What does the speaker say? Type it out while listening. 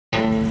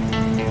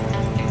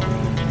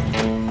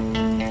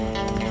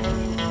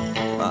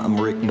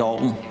Rick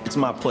Dalton. It's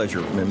my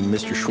pleasure,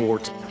 Mr.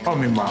 Schwartz. Call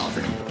me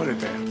Marvin. Put it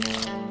there.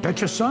 That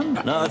your son?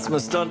 No, it's my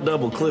stunt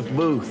double, Cliff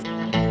Booth.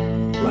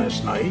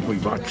 Last night, we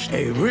watched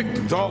a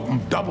Rick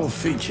Dalton double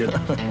feature.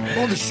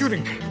 All the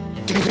shooting.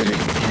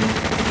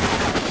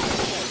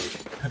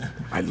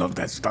 I love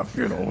that stuff,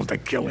 you know, the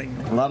killing.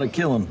 A lot of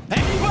killing.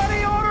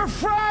 Anybody order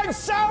fried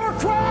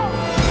sauerkraut?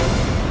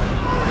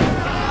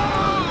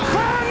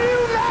 Damn you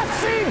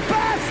Nazi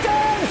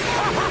bastards!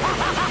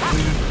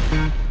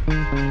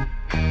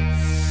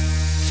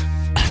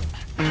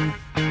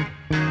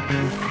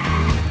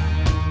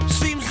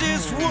 Seems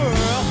this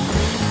world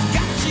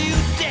got you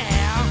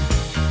down.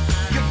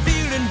 You're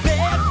feeling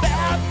bad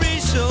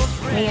vibrations.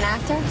 Are you an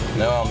actor?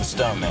 No, I'm a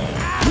stuntman.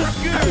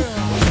 Girl,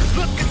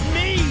 look at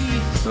me.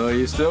 So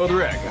you still with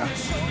Rick, huh?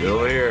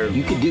 Still here.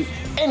 You can do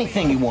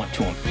anything you want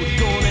to him. We're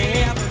gonna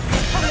have a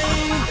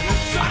flame.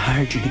 I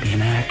hired you to be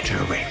an actor,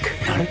 Rick,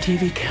 not a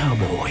TV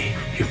cowboy.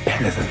 You're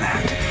better than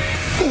that.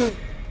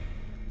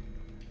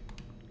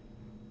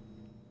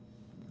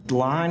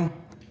 Line?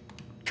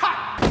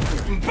 Cut!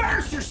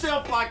 Embarrass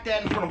yourself like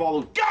that in front of all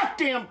those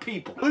goddamn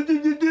people!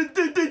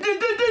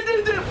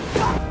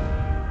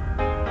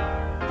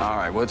 All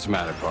right, what's the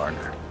matter,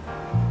 partner?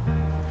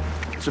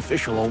 It's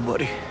official, old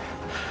buddy.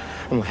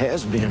 Well,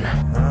 has been.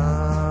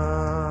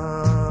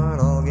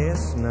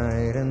 August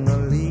night and the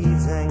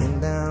leaves hanging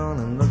down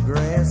and the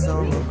grass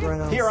on the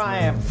ground. Here I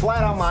am,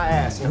 flat on my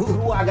ass. And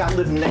who I got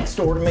living next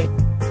door to me?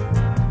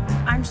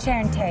 I'm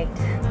Sharon Tate.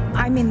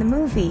 I'm in the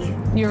movie.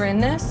 You're in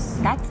this?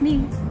 That's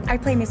me. I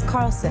play Miss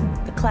Carlson,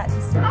 the klutz.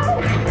 Sits on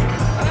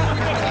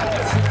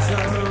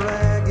a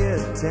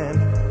ragged tent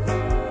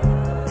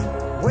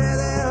where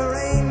there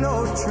ain't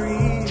no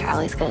tree.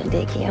 Charlie's gonna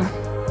dig you.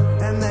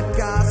 And that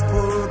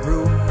gospel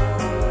group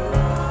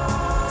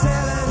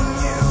telling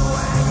you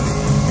and me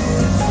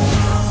it's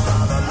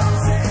Father Love,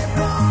 say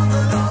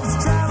Father Love's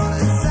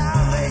traveling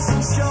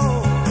salvation show.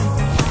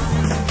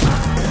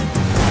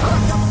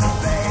 Hook up the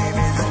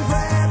babies and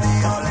grab the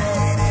old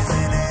ladies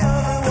and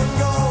everyone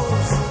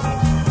goes.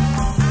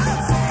 I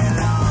say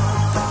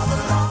Lord, Father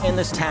Love. In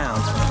this town,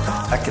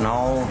 that can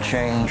all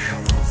change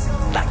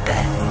like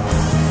that.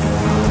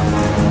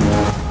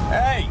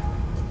 Hey!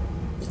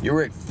 You're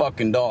Rick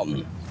fucking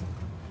Dalton.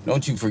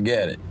 Don't you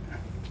forget it.